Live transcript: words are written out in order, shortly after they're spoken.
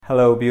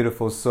Hello,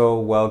 beautiful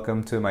soul.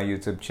 Welcome to my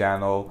YouTube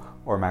channel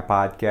or my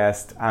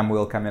podcast. I'm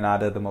Will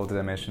Caminada, the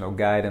Multidimensional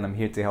Guide, and I'm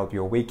here to help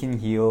you awaken,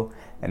 heal,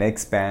 and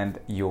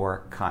expand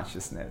your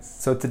consciousness.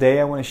 So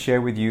today I want to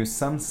share with you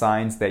some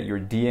signs that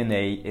your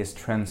DNA is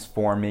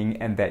transforming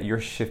and that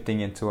you're shifting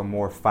into a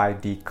more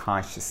 5D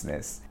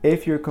consciousness.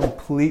 If you're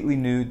completely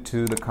new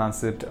to the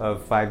concept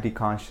of 5D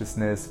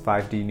consciousness,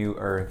 5D New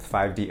Earth,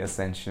 5D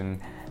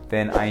Ascension,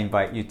 then I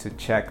invite you to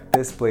check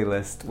this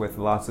playlist with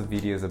lots of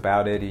videos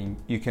about it. And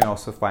you can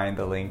also find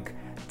the link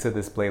to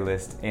this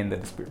playlist in the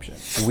description.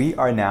 We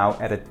are now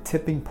at a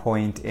tipping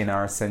point in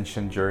our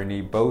ascension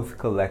journey, both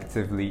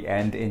collectively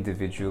and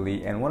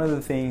individually. And one of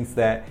the things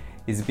that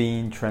is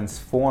being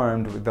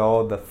transformed with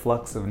all the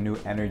flux of new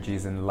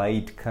energies and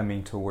light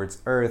coming towards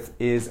Earth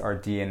is our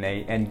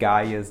DNA and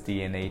Gaia's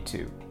DNA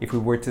too. If we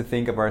were to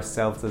think of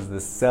ourselves as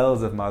the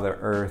cells of Mother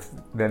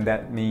Earth, then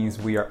that means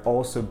we are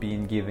also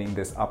being given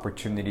this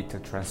opportunity to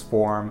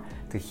transform,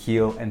 to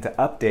heal, and to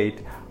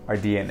update our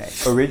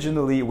DNA.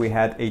 Originally, we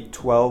had a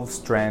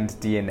 12-strand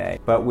DNA,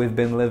 but we've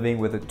been living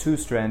with a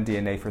 2-strand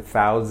DNA for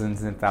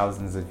thousands and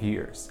thousands of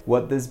years.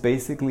 What this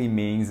basically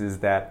means is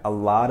that a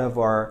lot of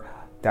our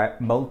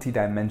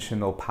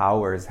multi-dimensional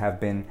powers have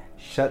been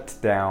shut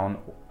down.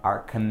 Our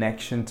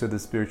connection to the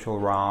spiritual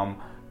realm,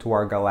 to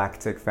our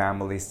galactic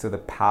families, to the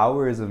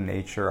powers of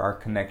nature, our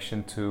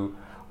connection to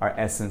our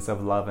essence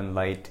of love and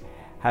light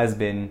has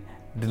been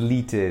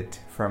deleted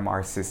from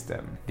our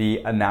system.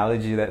 The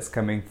analogy that's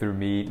coming through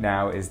me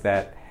now is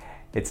that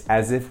it's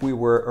as if we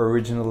were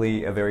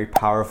originally a very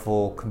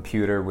powerful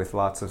computer with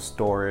lots of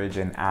storage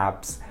and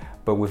apps,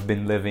 but we've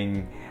been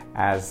living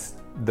as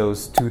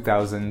those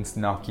 2000s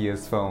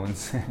Nokia's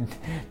phones,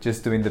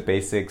 just doing the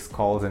basics,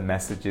 calls and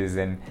messages,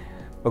 and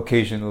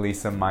occasionally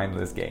some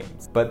mindless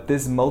games. But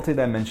this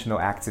multidimensional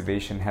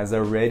activation has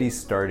already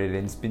started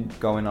and it's been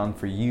going on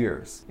for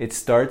years. It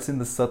starts in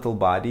the subtle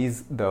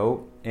bodies,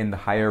 though, in the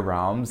higher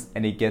realms,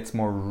 and it gets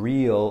more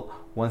real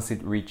once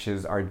it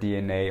reaches our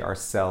DNA, our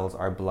cells,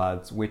 our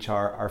bloods, which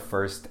are our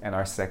first and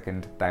our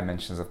second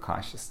dimensions of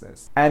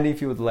consciousness. And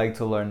if you would like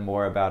to learn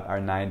more about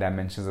our 9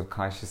 dimensions of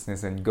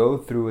consciousness and go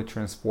through a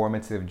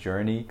transformative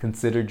journey,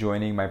 consider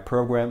joining my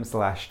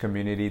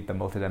program/community, The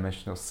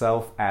Multidimensional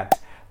Self, at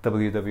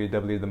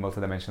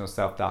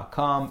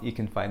www.themultidimensionalself.com. You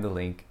can find the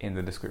link in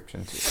the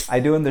description too. I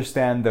do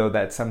understand though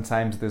that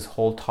sometimes this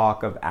whole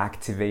talk of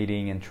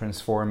activating and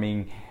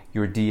transforming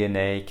your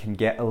DNA can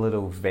get a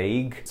little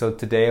vague. So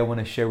today I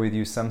want to share with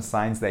you some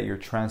signs that your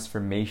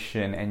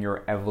transformation and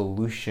your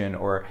evolution,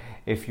 or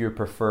if you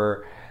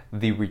prefer,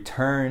 the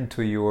return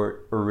to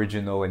your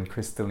original and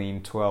crystalline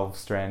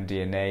 12-strand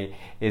DNA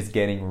is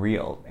getting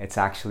real. It's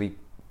actually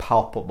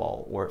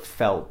palpable or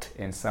felt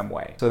in some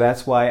way. So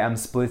that's why I'm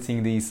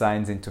splitting these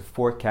signs into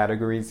 4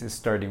 categories,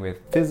 starting with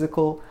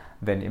physical,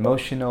 then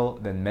emotional,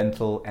 then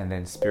mental, and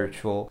then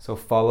spiritual. So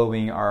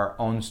following our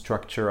own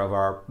structure of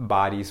our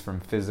bodies from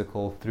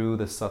physical through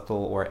the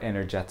subtle or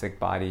energetic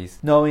bodies,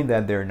 knowing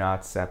that they're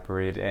not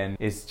separate and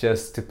it's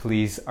just to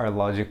please our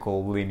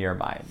logical linear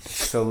mind.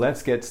 So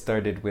let's get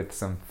started with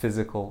some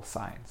physical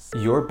signs.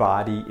 Your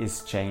body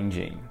is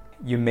changing.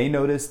 You may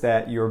notice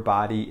that your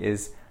body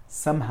is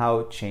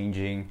somehow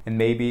changing, and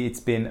maybe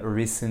it's been a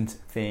recent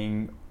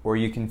thing, or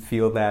you can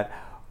feel that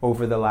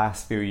over the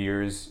last few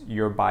years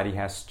your body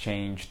has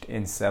changed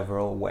in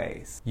several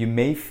ways. You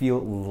may feel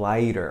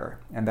lighter,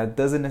 and that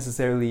doesn't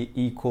necessarily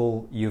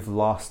equal you've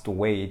lost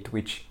weight,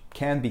 which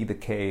can be the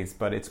case,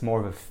 but it's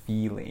more of a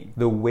feeling.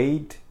 The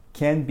weight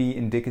can be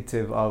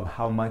indicative of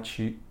how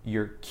much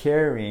you're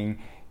carrying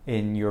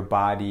in your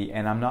body,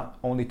 and I'm not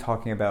only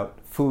talking about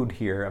food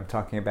here, I'm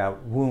talking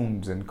about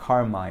wounds and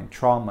karma and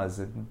traumas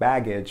and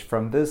baggage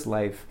from this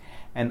life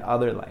and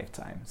other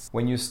lifetimes.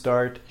 When you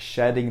start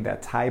shedding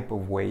that type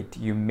of weight,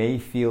 you may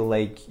feel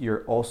like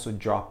you're also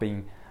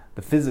dropping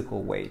the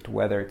physical weight,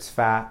 whether it's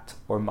fat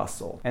or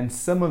muscle. And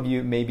some of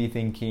you may be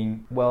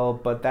thinking, well,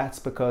 but that's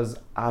because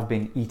I've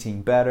been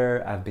eating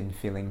better, I've been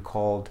feeling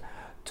called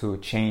to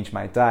change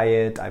my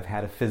diet, I've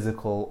had a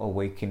physical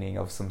awakening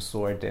of some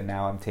sort, and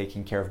now I'm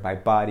taking care of my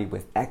body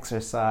with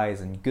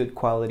exercise and good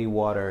quality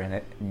water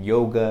and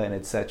yoga and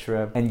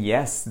etc. And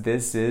yes,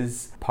 this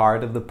is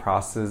part of the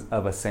process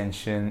of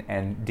ascension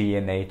and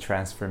DNA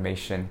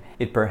transformation.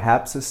 It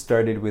perhaps has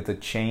started with a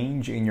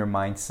change in your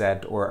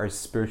mindset or a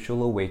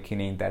spiritual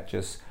awakening that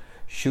just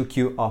shook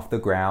you off the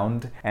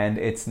ground, and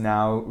it's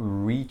now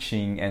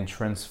reaching and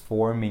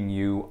transforming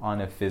you on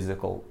a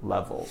physical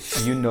level.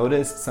 You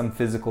notice some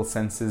physical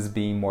senses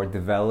being more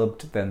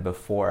developed than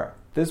before.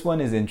 This one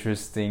is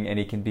interesting, and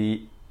it can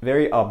be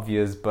very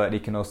obvious, but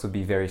it can also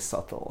be very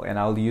subtle, and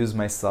I'll use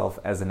myself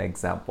as an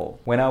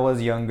example. When I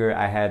was younger,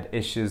 I had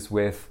issues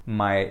with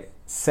my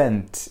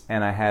scent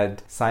and I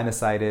had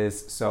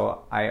sinusitis,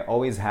 so I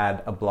always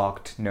had a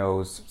blocked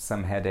nose,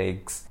 some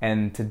headaches.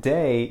 And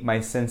today my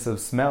sense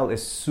of smell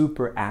is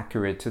super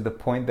accurate to the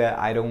point that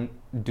I don't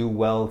do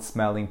well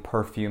smelling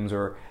perfumes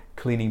or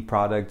cleaning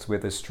products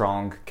with a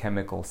strong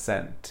chemical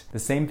scent. The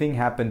same thing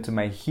happened to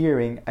my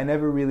hearing. I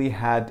never really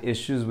had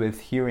issues with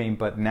hearing,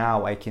 but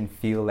now I can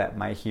feel that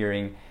my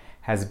hearing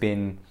has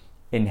been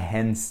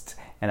enhanced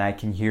and I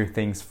can hear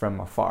things from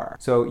afar.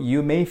 So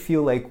you may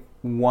feel like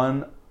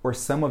one or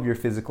some of your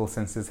physical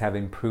senses have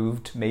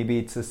improved. Maybe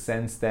it's a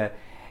sense that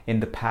in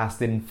the past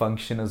didn't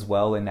function as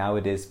well and now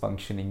it is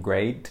functioning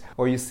great.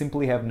 Or you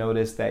simply have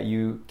noticed that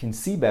you can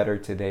see better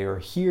today or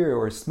hear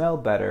or smell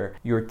better.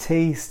 Your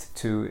taste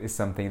too is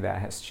something that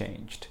has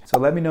changed. So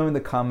let me know in the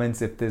comments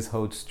if this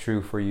holds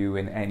true for you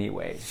in any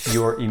way.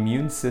 Your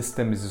immune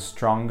system is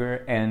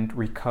stronger and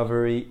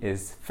recovery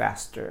is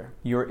faster.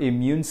 Your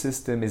immune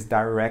system is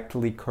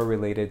directly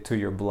correlated to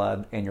your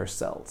blood and your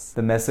cells.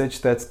 The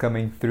message that's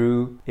coming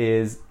through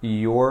is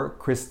your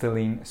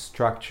crystalline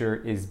structure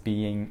is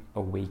being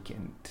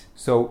awakened.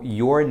 So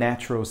your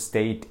natural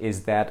state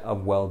is that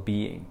of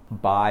well-being.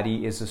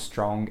 Body is as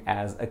strong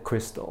as a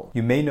crystal.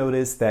 You may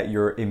notice that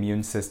your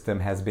immune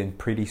system has been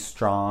pretty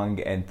strong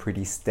and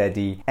pretty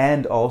steady.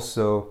 And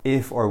also,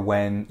 if or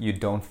when you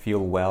don't feel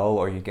well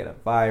or you get a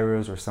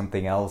virus or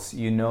something else,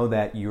 you know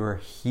that you're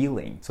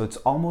healing. So it's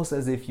almost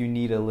as if you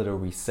need a little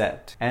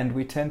reset. And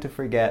we tend to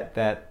forget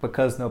that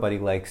because nobody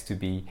likes to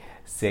be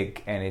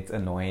sick and it's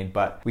annoying,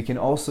 but we can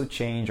also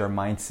change our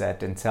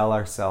mindset and tell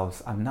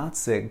ourselves, I'm not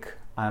sick,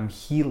 I'm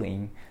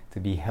healing to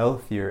be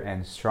healthier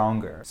and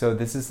stronger. So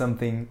this is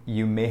something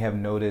you may have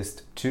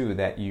noticed too,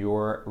 that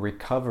your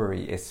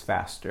recovery is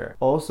faster.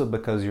 Also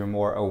because you're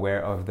more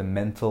aware of the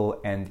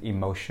mental and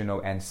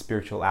emotional and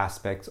spiritual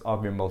aspects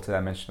of your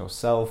multidimensional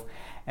self,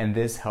 and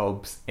this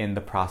helps in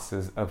the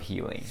process of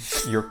healing.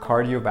 Your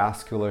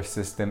cardiovascular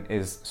system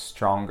is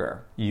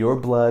stronger. Your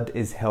blood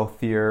is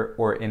healthier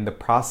or in the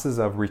process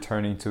of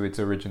returning to its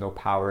original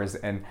powers.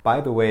 And by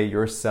the way,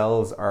 your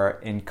cells are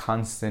in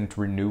constant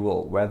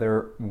renewal,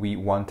 whether we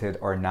want it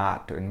or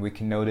not. And we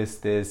can notice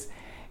this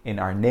in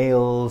our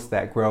nails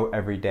that grow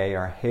every day,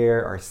 our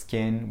hair, our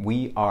skin.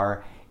 We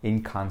are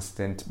in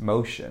constant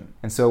motion.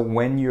 And so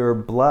when your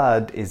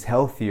blood is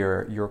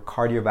healthier, your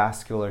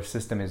cardiovascular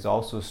system is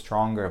also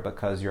stronger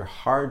because your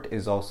heart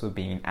is also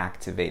being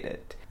activated.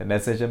 The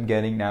message I'm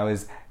getting now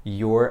is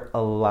you're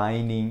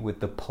aligning with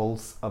the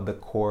pulse of the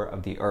core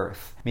of the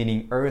earth,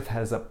 meaning earth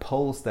has a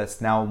pulse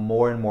that's now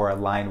more and more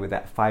aligned with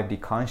that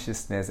 5D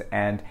consciousness,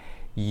 and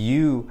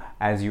you,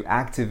 as you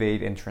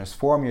activate and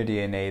transform your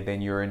DNA, then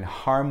you're in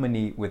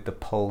harmony with the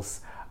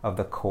pulse of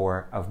the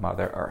core of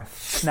Mother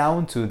Earth. Now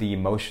into the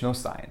emotional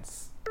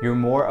science. You're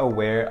more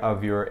aware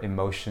of your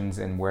emotions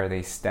and where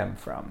they stem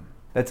from.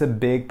 That's a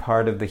big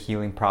part of the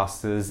healing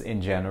process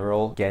in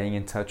general, getting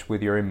in touch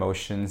with your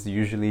emotions,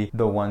 usually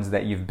the ones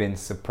that you've been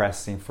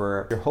suppressing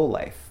for your whole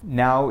life.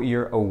 Now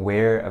you're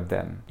aware of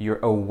them. You're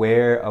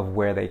aware of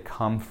where they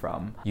come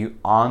from. You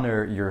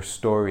honor your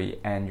story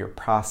and your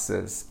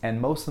process. And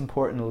most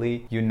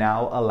importantly, you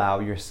now allow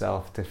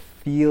yourself to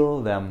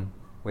feel them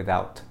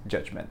without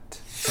judgment.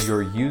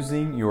 You're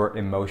using your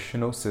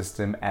emotional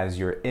system as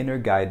your inner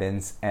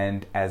guidance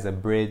and as a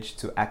bridge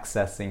to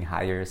accessing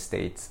higher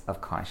states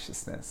of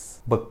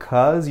consciousness.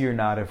 Because you're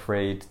not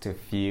afraid to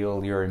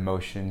feel your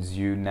emotions,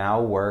 you now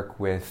work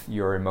with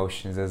your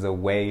emotions as a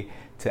way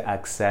to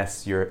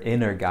access your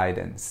inner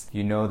guidance.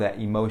 You know that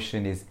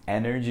emotion is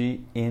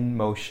energy in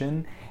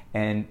motion,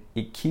 and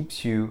it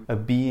keeps you, a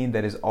being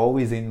that is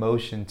always in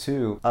motion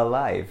too,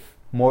 alive.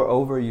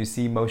 Moreover, you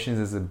see emotions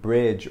as a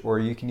bridge, or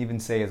you can even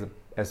say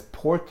as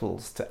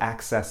portals to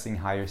accessing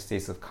higher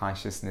states of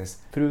consciousness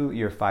through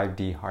your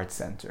 5D Heart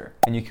Center.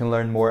 And you can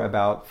learn more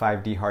about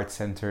 5D Heart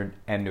Center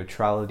and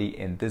neutrality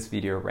in this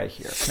video right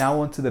here.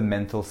 Now on to the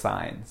mental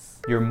science.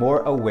 You're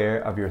more aware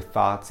of your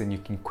thoughts and you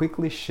can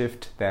quickly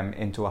shift them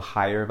into a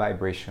higher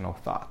vibrational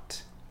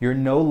thought. You're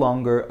no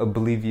longer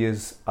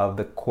oblivious of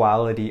the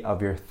quality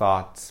of your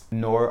thoughts,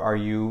 nor are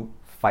you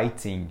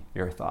fighting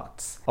your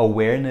thoughts.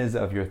 Awareness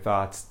of your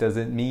thoughts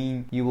doesn't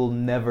mean you will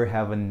never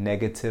have a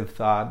negative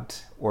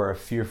thought or a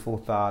fearful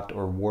thought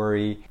or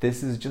worry.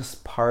 This is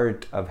just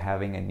part of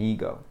having an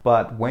ego.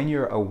 But when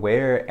you're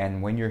aware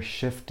and when you're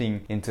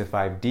shifting into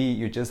 5D,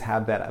 you just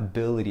have that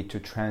ability to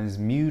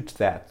transmute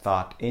that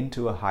thought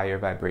into a higher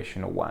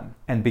vibrational one.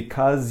 And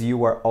because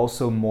you are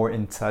also more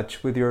in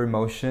touch with your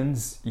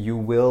emotions, you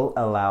will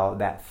allow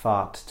that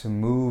thought to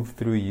move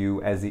through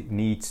you as it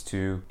needs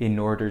to in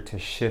order to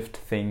shift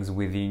things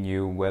within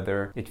you,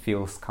 whether it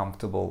feels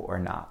comfortable or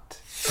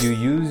not. You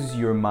use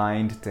your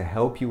mind to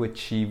help you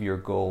achieve your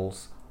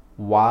goals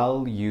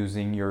while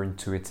using your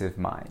intuitive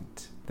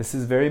mind. This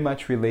is very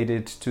much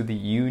related to the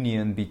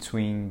union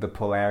between the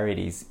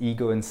polarities,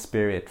 ego and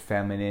spirit,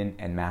 feminine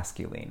and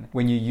masculine.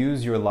 When you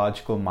use your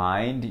logical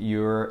mind,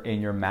 you're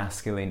in your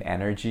masculine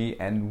energy,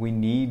 and we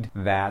need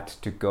that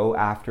to go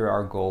after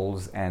our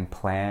goals and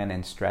plan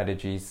and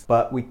strategies.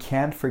 But we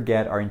can't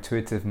forget our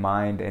intuitive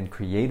mind and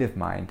creative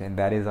mind, and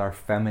that is our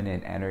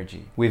feminine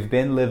energy. We've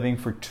been living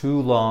for too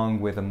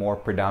long with a more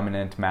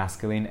predominant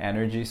masculine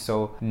energy,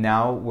 so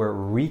now we're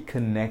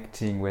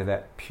reconnecting with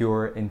that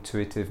pure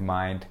intuitive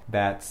mind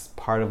that's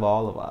part of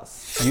all of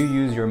us. You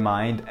use your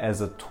mind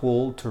as a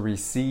tool to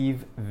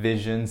receive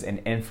visions and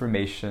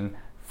information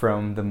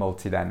from the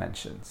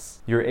multidimensions.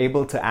 You're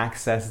able to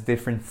access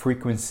different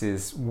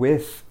frequencies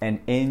with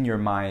and in your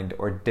mind,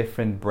 or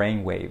different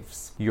brain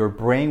waves. Your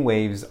brain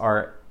waves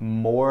are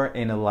more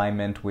in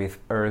alignment with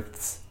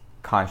Earth's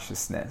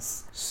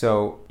consciousness.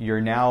 So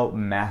you're now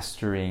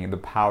mastering the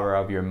power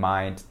of your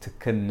mind to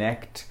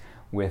connect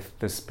with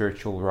the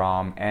spiritual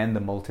realm and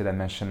the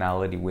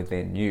multidimensionality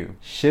within you,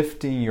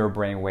 shifting your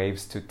brain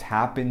waves to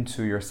tap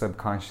into your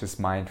subconscious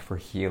mind for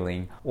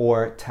healing,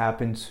 or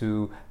tap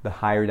into the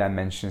higher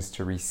dimensions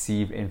to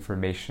receive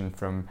information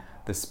from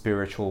the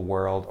spiritual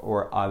world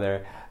or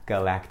other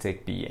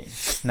galactic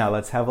beings. Now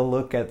let's have a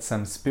look at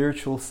some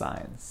spiritual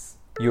signs.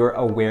 Your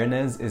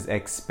awareness is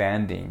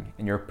expanding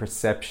and your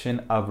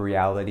perception of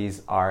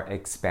realities are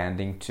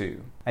expanding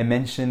too. I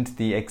mentioned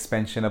the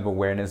expansion of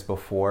awareness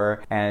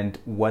before, and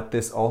what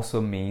this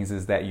also means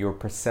is that your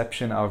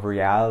perception of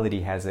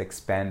reality has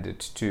expanded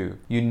too.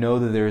 You know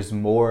that there's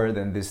more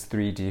than this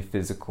 3D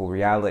physical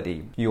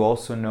reality. You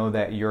also know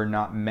that you're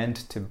not meant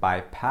to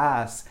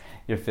bypass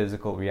your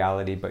physical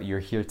reality, but you're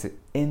here to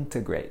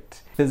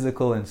integrate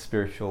physical and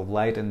spiritual,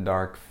 light and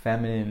dark,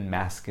 feminine,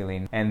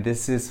 masculine. And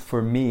this is,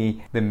 for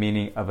me, the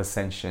meaning of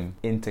ascension,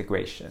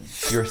 integration.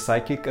 Your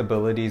psychic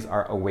abilities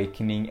are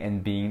awakening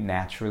and being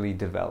naturally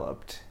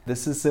developed.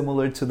 This is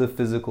similar to the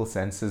physical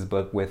senses,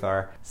 but with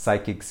our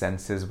psychic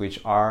senses, which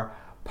are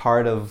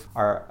part of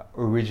our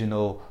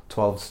original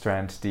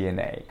 12-strand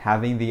DNA.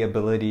 Having the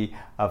ability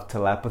of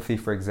telepathy,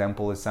 for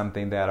example, is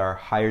something that our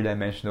higher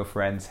dimensional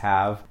friends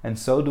have, and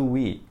so do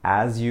we.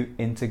 As you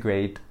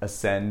integrate,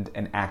 ascend,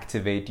 and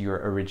activate your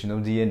original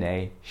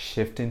DNA,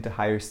 shift into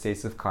higher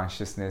states of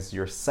consciousness,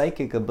 your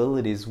psychic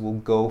abilities will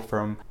go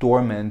from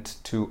dormant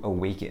to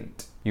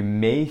awakened. You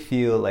may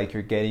feel like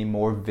you're getting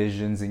more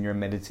visions in your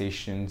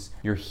meditations,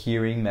 you're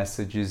hearing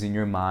messages in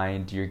your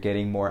mind, you're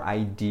getting more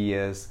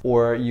ideas,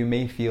 or you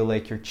may feel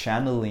like you're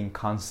channeling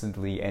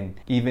constantly and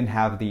even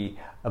have the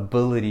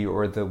ability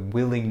or the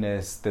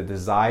willingness, the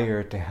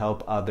desire to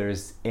help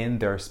others in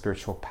their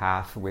spiritual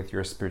path with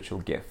your spiritual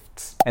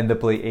gifts. And the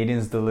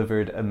Pleiadians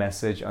delivered a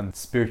message on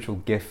spiritual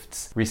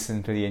gifts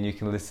recently, and you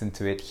can listen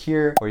to it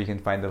here, or you can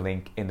find the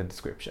link in the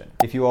description.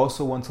 If you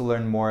also want to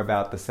learn more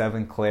about the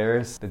 7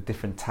 clairs, the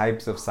different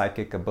types of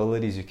psychic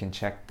abilities, you can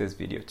check this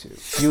video too.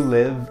 You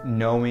live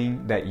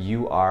knowing that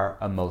you are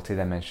a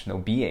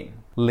multidimensional being.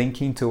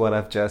 Linking to what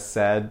I've just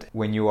said,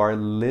 when you are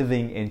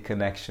living in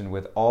connection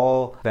with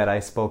all that I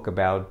spoke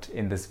about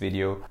in this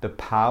video, the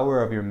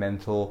power of your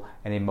mental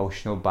and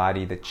emotional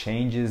body, the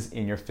changes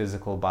in your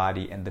physical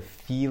body, and the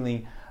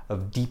feeling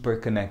of deeper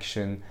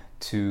connection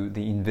to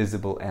the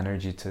invisible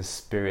energy, to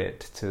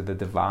spirit, to the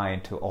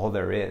divine, to all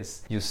there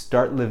is. You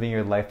start living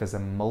your life as a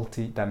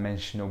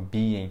multi-dimensional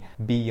being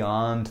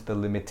beyond the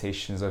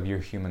limitations of your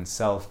human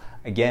self,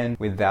 again,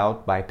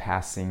 without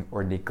bypassing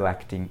or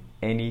neglecting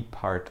any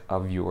part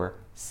of your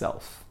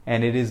self.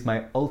 And it is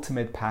my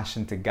ultimate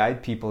passion to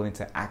guide people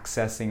into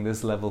accessing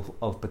this level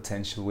of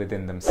potential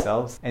within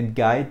themselves and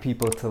guide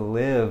people to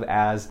live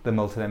as the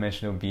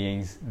multidimensional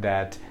beings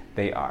that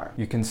they are.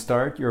 You can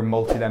start your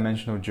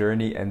multidimensional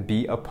journey and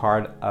be a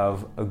part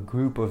of a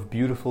group of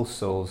beautiful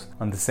souls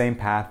on the same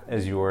path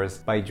as yours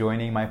by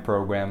joining my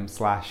program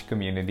 /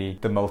 community,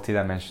 The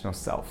Multidimensional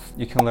Self.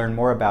 You can learn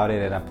more about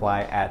it and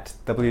apply at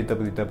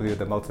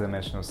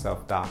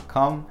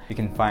www.themultidimensionalself.com. You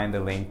can find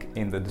the link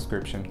in the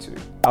description too.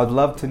 I would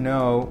love to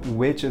know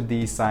which of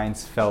these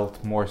signs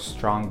felt more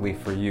strongly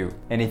for you.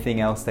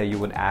 Anything else that you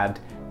would add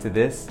to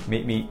this,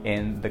 meet me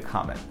in the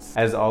comments.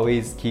 As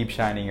always, keep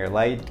shining your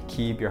light,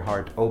 keep your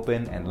heart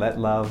open, and let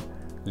love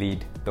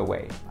lead the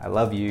way. I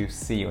love you.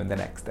 See you in the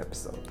next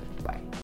episode. Bye.